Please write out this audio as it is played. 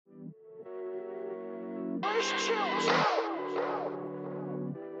We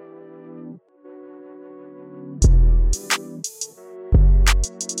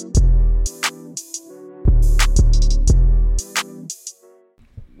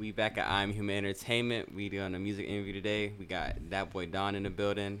back at I'm Human Entertainment. We doing a music interview today. We got that boy Don in the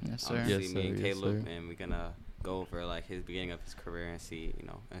building. Yes, sir. Obviously, Yes, me sir. and Yes, Caleb, sir. and we're gonna go over like his beginning of his career and see,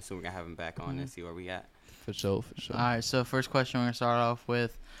 and soon we're gonna have him back on and see where we at. For sure, for sure. All right, so first question we're going to start off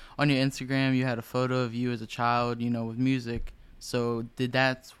with. On your Instagram, you had a photo of you as a child, with music. So did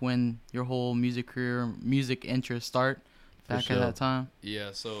that when your whole music career, music interest start back sure. at that time?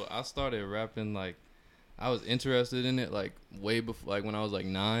 Yeah, so I started rapping, I was interested in it, way before, when I was,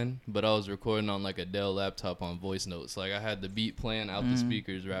 9, but I was recording on, a Dell laptop on voice notes. I had the beat playing out the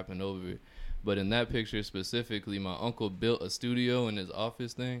speakers, rapping over it. But in that picture specifically, my uncle built a studio in his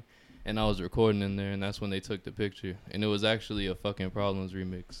office thing, and I was recording in there, and that's when they took the picture. And it was actually a Fucking Problems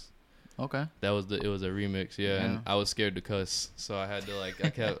remix. Okay. It was a remix, yeah, and I was scared to cuss, so I had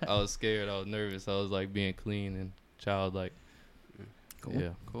to, I was scared, I was nervous, I was, being clean and childlike. Cool. Yeah.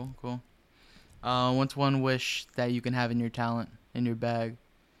 Cool. What's one wish that you can have in your talent, in your bag?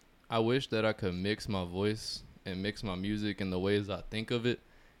 I wish that I could mix my voice and mix my music in the ways I think of it,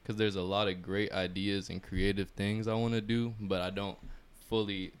 because there's a lot of great ideas and creative things I want to do, but I don't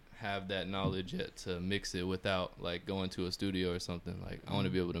fully have that knowledge yet to mix it without going to a studio or something. I want to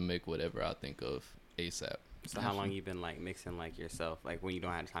be able to make whatever I think of ASAP. So how long you been mixing yourself, when you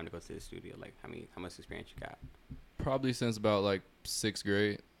don't have time to go to the studio? How much experience you got? Probably since about 6th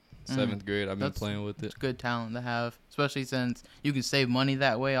grade, 7th grade. I've been playing with it. It's good talent to have, especially since you can save money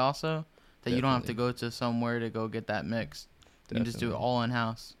that way also, that you don't have to go to somewhere to go get that mix. You can just do it all in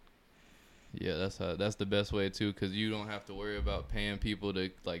house. Yeah, that's the best way too, because you don't have to worry about paying people to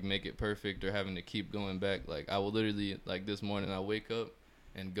make it perfect or having to keep going back. I will literally this morning I wake up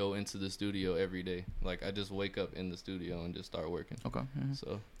and go into the studio every day. I just wake up in the studio and just start working. Okay.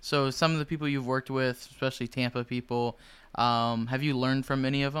 Mm-hmm. So some of the people you've worked with, especially Tampa people, have you learned from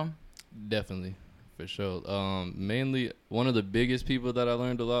any of them? Definitely, for sure. Mainly one of the biggest people that I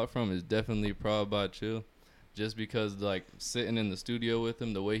learned a lot from is definitely Proud by Chill. Just because sitting in the studio with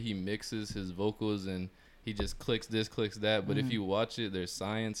him, the way he mixes his vocals and he just clicks this, clicks that. But if you watch it, there's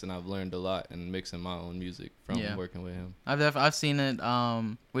science, and I've learned a lot in mixing my own music from working with him. I've seen it.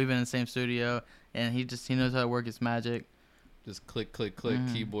 We've been in the same studio, and he knows how to work his magic. Just click,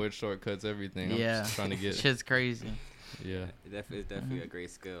 keyboard shortcuts, everything. I'm just trying to get shit's crazy. Yeah. It's definitely a great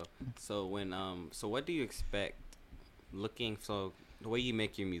skill. So what do you expect the way you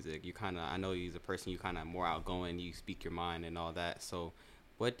make your music, I know you're a person, you kind of more outgoing, you speak your mind and all that. So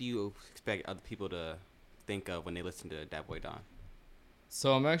what do you expect other people to think of when they listen to Dat Boy Don?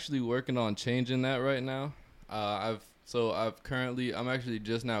 So I'm actually working on changing that right now. I'm actually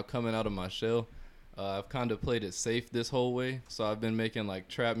just now coming out of my shell. I've kind of played it safe this whole way. So I've been making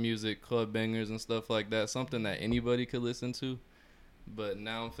trap music, club bangers and stuff like that, something that anybody could listen to. But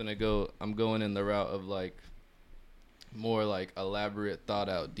now I'm going in the route of more elaborate, thought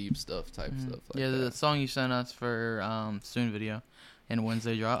out, deep stuff type stuff. The song you sent us for Soon video and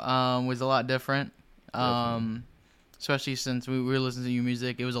Wednesday drop was a lot different. Especially since we were listening to your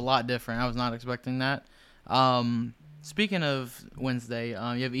music, it was a lot different. I was not expecting that. Speaking of Wednesday,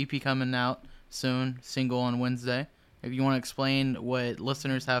 you have EP coming out soon, single on Wednesday. If you want to explain what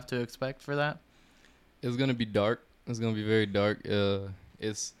listeners have to expect for that. It's gonna be dark. It's gonna be very dark.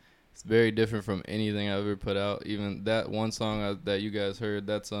 It's very different from anything I've ever put out. Even that one song that you guys heard,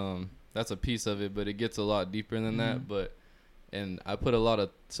 that's a piece of it, but it gets a lot deeper than that. And I put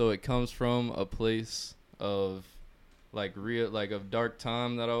so it comes from a place of of dark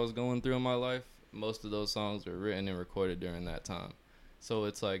time that I was going through in my life. Most of those songs were written and recorded during that time. So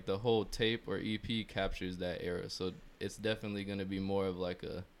it's the whole tape or EP captures that era. So it's definitely going to be more of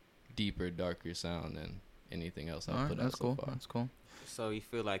a deeper, darker sound than anything else I've put out so far. That's cool. So you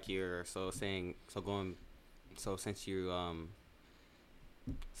feel like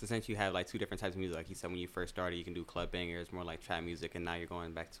since you have two different types of music, like you said, when you first started, you can do club bangers, more trap music, and now you're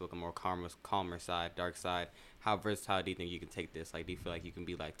going back to a more calmer side, dark side. How versatile do you think you can take this? Do you feel like you can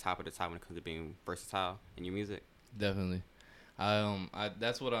be top of the top when it comes to being versatile in your music? Definitely.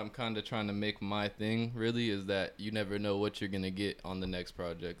 That's what I'm kind of trying to make my thing, really, is that you never know what you're going to get on the next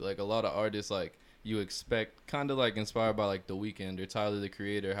project. A lot of artists, you expect, kind of inspired by The Weeknd or Tyler, the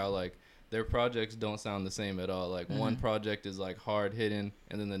Creator, how their projects don't sound the same at all. One project is hard hitting,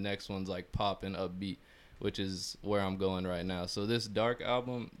 and then the next one's pop and upbeat, which is where I'm going right now. So this dark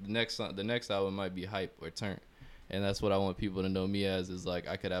album, the next album might be hype or turn, And that's what I want people to know me as, is like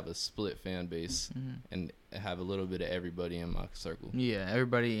I could have a split fan base and have a little bit of everybody in my circle. Yeah,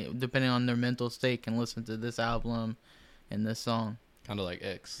 everybody, depending on their mental state, can listen to this album and this song. Kind of like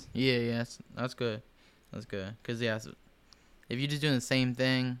X. Yeah, that's good. That's good. Because, yeah, if you're just doing the same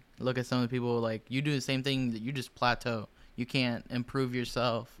thing, look at some of the people, like, you do the same thing, that you just plateau. You can't improve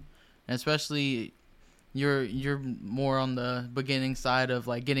yourself. And especially, you're more on the beginning side of,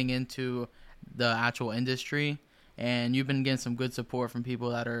 like, getting into the actual industry. And you've been getting some good support from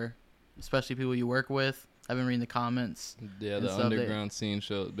people that are, especially people you work with. I've been reading the comments. Yeah, the underground scene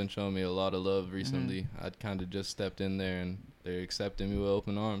been showing me a lot of love recently. I kind of just stepped in there, and they're accepting me with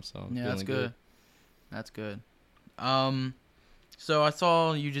open arms. So I'm that's feeling good. That's good. So I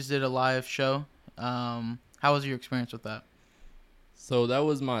saw you just did a live show. How was your experience with that? So that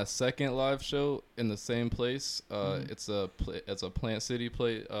was my second live show in the same place. It's a Plant City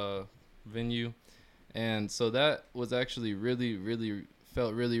venue. And so that was actually really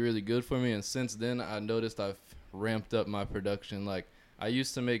felt really good for me. And since then, I noticed I've ramped up my production. Like, I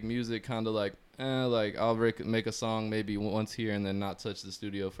used to make music kind of like I'll make a song maybe once here and then not touch the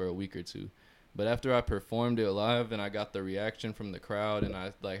studio for a week or two. But after I performed it live and I got the reaction from the crowd and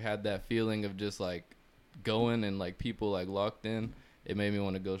I like had that feeling of just like going and like people like locked in, it made me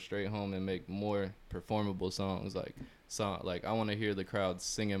want to go straight home and make more performable songs. Like I want to hear the crowd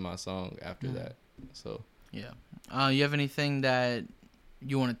singing my song after that. So yeah, you have anything that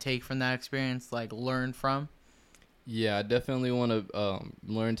you want to take from that experience, like learn from? Yeah, I definitely want to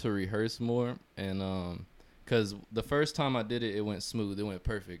learn to rehearse more, and because the first time I did it, it went smooth, it went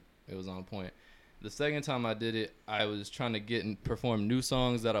perfect, it was on point. The second time I did it, I was trying to get and perform new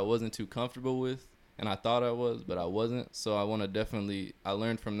songs that I wasn't too comfortable with, and I thought I was, but I wasn't. So I want to I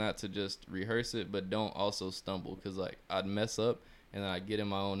learned from that to just rehearse it, but don't also stumble, because like I'd mess up and then I'd get in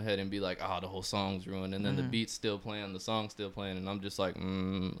my own head and be like, the whole song's ruined, and then the beat's still playing, the song's still playing, and I'm just like,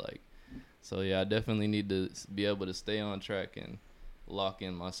 So yeah, I definitely need to be able to stay on track and lock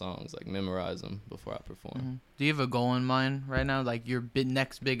in my songs, like memorize them before I perform. Do you have a goal in mind right now, like your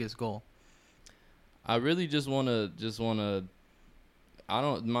next biggest goal? I really just wanna.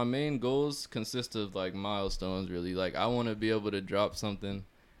 My main goals consist of like milestones. Really, like I want to be able to drop something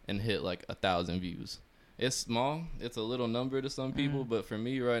and hit like 1,000 views. It's small. It's a little number to some people, but for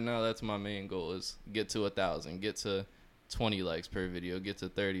me right now, that's my main goal: is get to 1,000, get to 20 likes per video, get to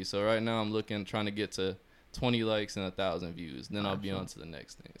 30. So right now I'm trying to get to 20 likes and 1,000 views. Then I'll be on to the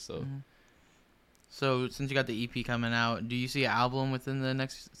next thing. So since you got the EP coming out, do you see an album within the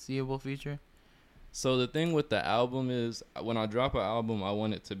next seeable future? So the thing with the album is, when I drop an album, I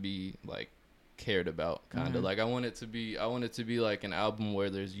want it to be like cared about, kind of like I want it to be like an album where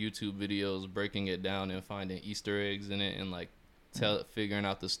there's YouTube videos breaking it down and finding Easter eggs in it and like figuring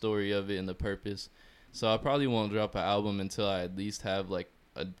out the story of it and the purpose. So I probably won't drop an album until I at least have like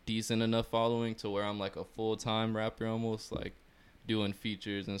a decent enough following to where I'm like a full-time rapper, almost like doing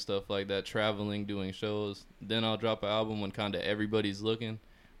features and stuff like that, traveling, doing shows. Then I'll drop an album when kind of everybody's looking,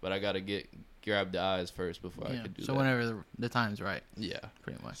 but I gotta grab the eyes first before I could do that. So whenever the time's right. Yeah,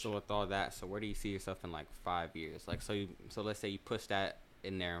 pretty much. So with all that, so where do you see yourself in like 5 years? Like, so let's say you push that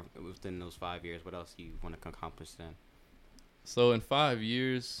in there within those 5 years. What else do you want to accomplish then? So in 5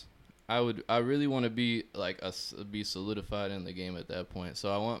 years, I really want to be be solidified in the game at that point.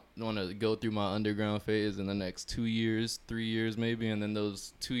 So I want to go through my underground phase in the next 2 years, 3 years maybe, and then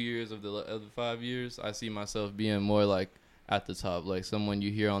those 2 years of the other 5 years, I see myself being more like at the top, like someone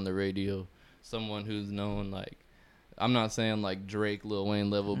you hear on the radio, someone who's known, like, I'm not saying like Drake, Lil Wayne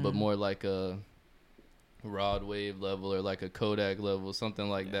level, but more like a Rod Wave level or like a Kodak level, something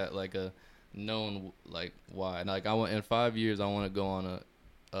like that, like a known, like, wide. Like in 5 years, I want to go on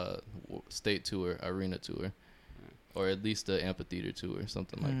a state tour, arena tour, or at least an amphitheater tour,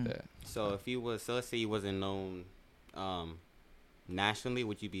 something like that. So let's say you wasn't known nationally,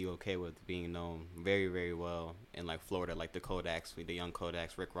 would you be okay with being known very, very well in like Florida, like the Kodaks, the young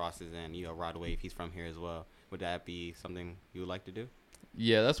Kodaks, Rick Ross's, and Rod Wave, he's from here as well? Would that be something you would like to do?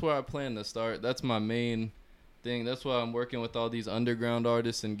 Yeah, that's where I plan to start. That's my main thing. That's why I'm working with all these underground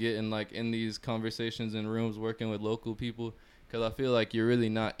artists and getting like in these conversations in rooms, working with local people, because I feel like you're really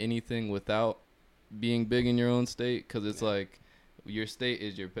not anything without being big in your own state, because it's like your state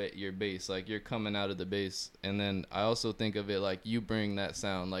is your base, like you're coming out of the base. And then I also think of it like you bring that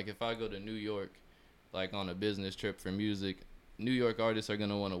sound. Like if I go to New York, like on a business trip for music, New York artists are going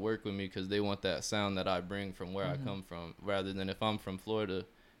to want to work with me because they want that sound that I bring from where I come from, rather than if I'm from Florida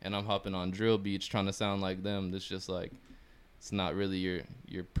and I'm hopping on drill beats trying to sound like them. It's just like, it's not really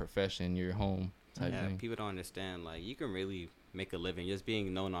your profession, your home type thing. People don't understand, like, you can really make a living just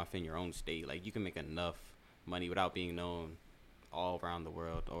being known off in your own state. Like, you can make enough money without being known all around the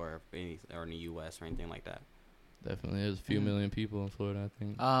world or in the U.S. or anything like that? Definitely, there's a few million people in Florida, I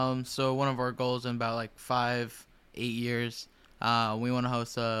think. So one of our goals in about like 8 years, we want to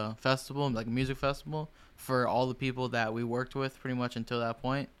host a festival, like a music festival, for all the people that we worked with pretty much until that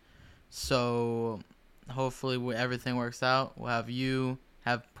point. So hopefully everything works out. We'll have you,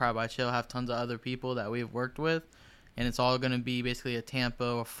 have Proud by Chill, have tons of other people that we've worked with, and it's all going to be basically a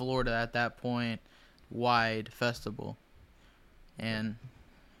Tampa or Florida at that point wide festival. And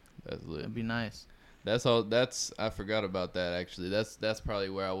That's lit. it'd be nice. That's all. I forgot about that actually. That's probably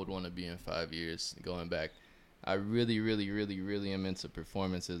where I would want to be in 5 years. Going back, I really, really, really, really am into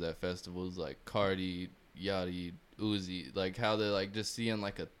performances at festivals like Cardi, Yachty, Uzi. Like how they're like just seeing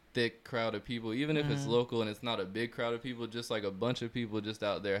like a thick crowd of people, even if it's local and it's not a big crowd of people, just like a bunch of people just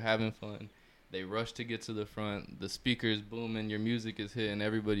out there having fun. They rush to get to the front. The speakers booming, your music is hitting,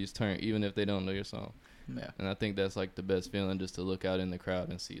 everybody's turn, even if they don't know your song. Yeah. And I think that's like the best feeling, just to look out in the crowd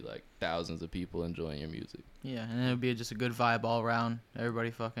and see like thousands of people enjoying your music. Yeah, and it'll be just a good vibe all around.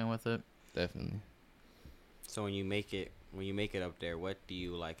 Everybody fucking with it. Definitely. So when you make it up there, what do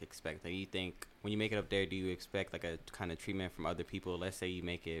you like expect? Like, you think when you make it up there, do you expect like a kind of treatment from other people? Let's say you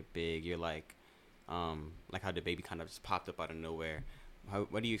make it big, you're like how the baby kind of just popped up out of nowhere.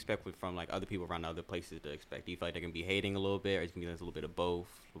 What do you expect from like other people around other places to expect? Do you feel like they're gonna be hating a little bit, or it's gonna be like a little bit of both,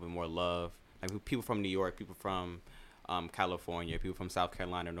 a little bit more love? Like people from New York, people from California, people from South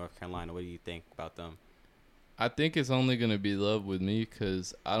Carolina, North Carolina. What do you think about them? I think it's only gonna be love with me,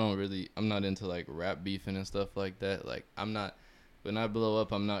 cause I'm not into like rap beefing and stuff like that. Like when I blow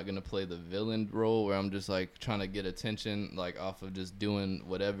up, I'm not gonna play the villain role where I'm just like trying to get attention, like off of just doing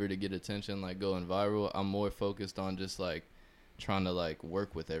whatever to get attention, like going viral. I'm more focused on just like trying to like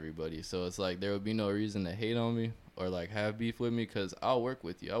work with everybody. So it's like there would be no reason to hate on me or like have beef with me, cause I'll work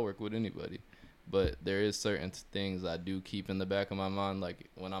with you. I'll work with anybody. But there is certain things I do keep in the back of my mind, like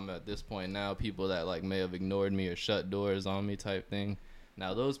when I'm at this point now, people that like may have ignored me or shut doors on me type thing.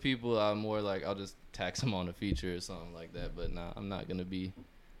 Now those people, I'm more like I'll just tax them on a feature or something like that. But nah, I'm not gonna be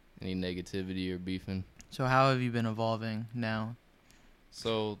any negativity or beefing. So how have you been evolving now?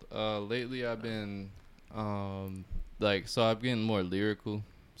 So lately I've been I'm getting more lyrical.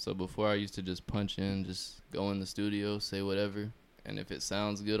 So before I used to just punch in, just go in the studio, say whatever. And if it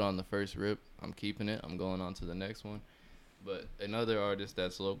sounds good on the first rip, I'm keeping it. I'm going on to the next one. But another artist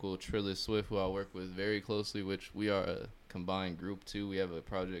that's local, Trillis Swift, who I work with very closely, which we are a combined group too. We have a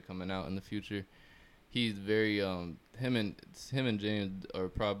project coming out in the future. He's very him and James or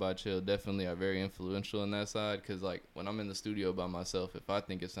Proud by Chill definitely are very influential in that side. Cause like when I'm in the studio by myself, if I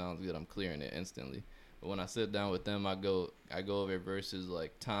think it sounds good, I'm clearing it instantly. But when I sit down with them, I go over verses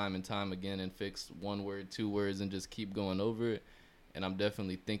like time and time again and fix 1 word, 2 words, and just keep going over it. And I'm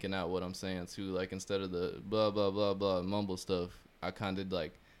definitely thinking out what I'm saying too. Like instead of the blah blah blah blah mumble stuff, I kind of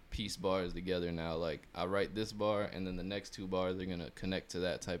like piece bars together now. Like I write this bar, and then the next 2 bars are gonna connect to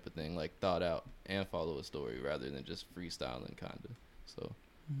that type of thing, like thought out and follow a story rather than just freestyling kind of. So.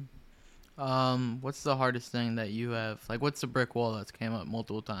 What's the hardest thing that you have? Like, what's the brick wall that's came up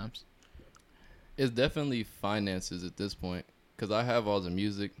multiple times? It's definitely finances at this point, because I have all the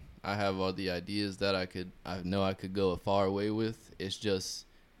music. I have all the ideas that I know I could go a far way with. It's just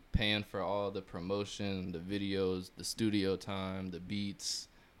paying for all the promotion, the videos, the studio time, the beats,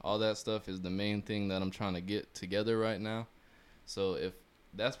 all that stuff is the main thing that I'm trying to get together right now. So if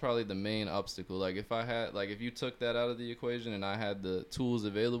that's probably the main obstacle. Like if you took that out of the equation and I had the tools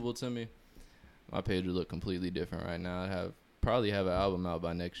available to me, my page would look completely different right now. I'd probably have an album out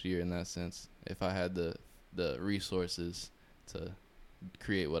by next year in that sense, if I had the resources to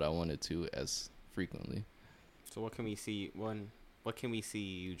create what I wanted to as frequently. So what can we see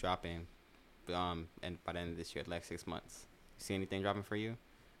you dropping and by the end of this year, like 6 months? See anything dropping for you?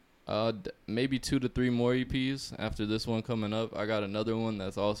 Maybe 2 to 3 more EPs after this one coming up. I got another one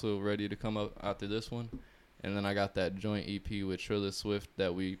that's also ready to come up after this one. And then I got that joint EP with Trillis Swift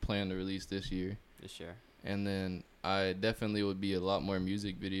that we plan to release this year. And then I definitely would be a lot more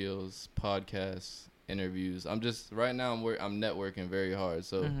music videos, podcasts, interviews. I'm networking very hard,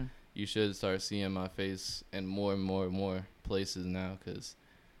 so you should start seeing my face in more and more places now, because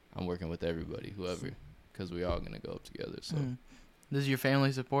I'm working with everybody, whoever, because we all gonna go up together. So Does your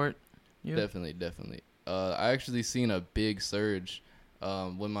family support you? Definitely. I actually seen a big surge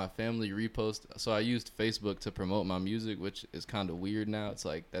when my family reposted. So I used Facebook to promote my music, which is kind of weird now. It's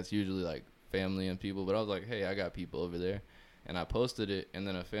like that's usually like family and people, but I was like, hey, I got people over there. And I posted it, and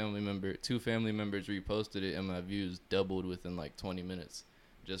then 2 family members reposted it, and my views doubled within like 20 minutes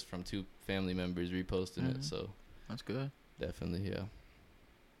just from 2 family members reposting it. So that's good. Definitely, yeah.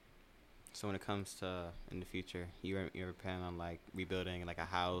 So when it comes to in the future, you ever plan on like rebuilding like a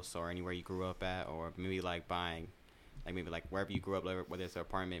house or anywhere you grew up at, or maybe like buying, like maybe like wherever you grew up, like, whether it's an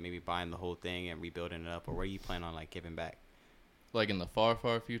apartment, maybe buying the whole thing and rebuilding it up, or where you plan on like giving back? Like in the far,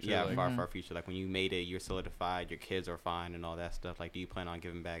 far future. Yeah, like, far future. Like when you made it, you're solidified, your kids are fine, and all that stuff. Like, do you plan on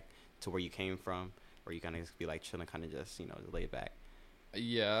giving back to where you came from, or you kind of just be like chilling, kind of just lay back?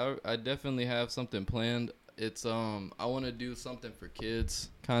 Yeah, I definitely have something planned. It's I want to do something for kids,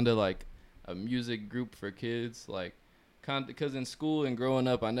 kind of like a music group for kids, like kind because in school and growing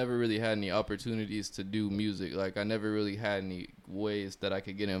up, I never really had any opportunities to do music. Like I never really had any ways that I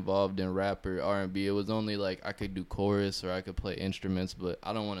could get involved in rap or R&B. It was only like I could do chorus or I could play instruments, but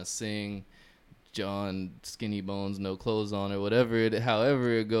I don't want to sing John Skinny Bones No Clothes On or however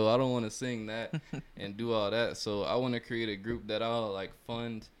it go. I don't want to sing that and do all that. So I want to create a group that I'll like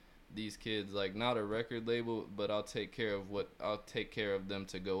fund these kids, like not a record label, but I'll take care of them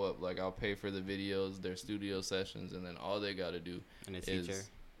to go up. Like I'll pay for the videos, their studio sessions, and then all they got to do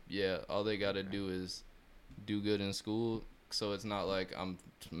all they got to do is do good in school. So it's not like I'm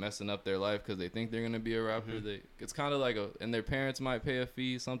messing up their life because they think they're going to be a rapper. Mm-hmm. It's kind of like and their parents might pay a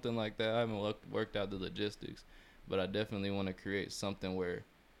fee, something like that. I haven't worked out the logistics, but I definitely want to create something where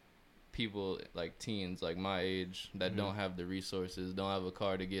people like teens like my age that mm-hmm. don't have the resources, don't have a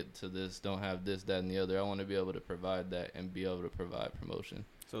car to get to this, don't have this, that, and the other. I want to be able to provide that and be able to provide promotion.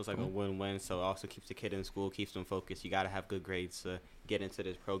 So it's like a win-win. So it also keeps the kid in school, keeps them focused. You got to have good grades to get into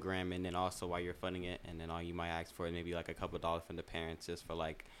this program, and then also while you're funding it, and then all you might ask for is maybe like a couple of dollars from the parents just for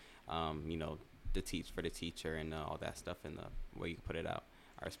like, the teacher and all that stuff and the way you put it out.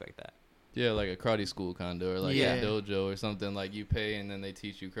 I respect that. Yeah, like a karate school kind of, or like a dojo or something. Like you pay and then they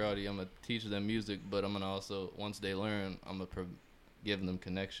teach you karate. I'm going to teach them music, but I'm going to also, once they learn, I'm going to give them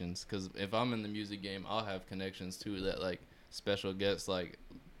connections. Because if I'm in the music game, I'll have connections too that like special guests, like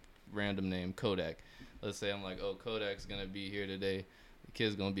random name Kodak. Let's say I'm like, oh, Kodak's going to be here today. The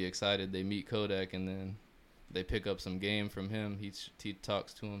kid's going to be excited. They meet Kodak and then they pick up some game from him. He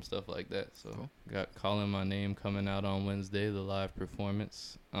talks to him, stuff like that. So cool. Got Calling My Name coming out on Wednesday, the live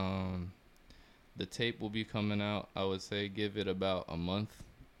performance. The tape will be coming out, I would say, give it about a month.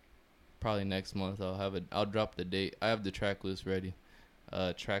 Probably next month I'll drop the date. I have the track list ready.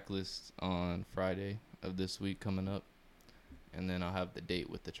 Track list on Friday of this week coming up. And then I'll have the date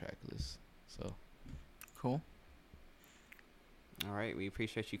with the track list. So cool. All right, we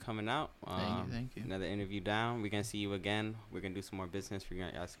appreciate you coming out. Thank you. Another interview down. We're gonna see you again. We're gonna do some more business.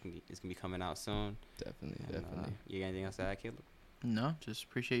 It's gonna be coming out soon. Definitely. You got anything else to add, Caleb? No, just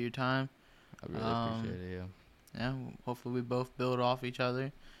appreciate your time. I really appreciate it. Yeah. Hopefully we both build off each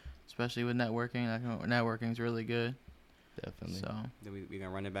other, especially with networking. Networking is really good. Definitely. So then we're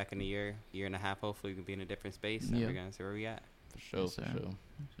gonna run it back in a year and a half. Hopefully we can be in a different space, and we're gonna see where we at. For sure. Yes,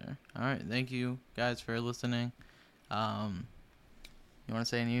 sure. All right. Thank you guys for listening. You want to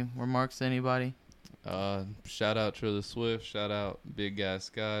say any remarks to anybody? Shout out Trilla Swift. Shout out Big Guy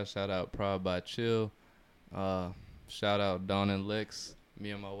Sky. Shout out Proud by Chill. Shout out Dawn and Lex,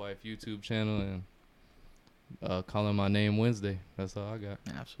 me and my wife YouTube channel, and Calling My Name Wednesday. That's all I got.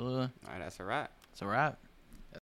 Absolutely. All right, that's a wrap. It's a wrap.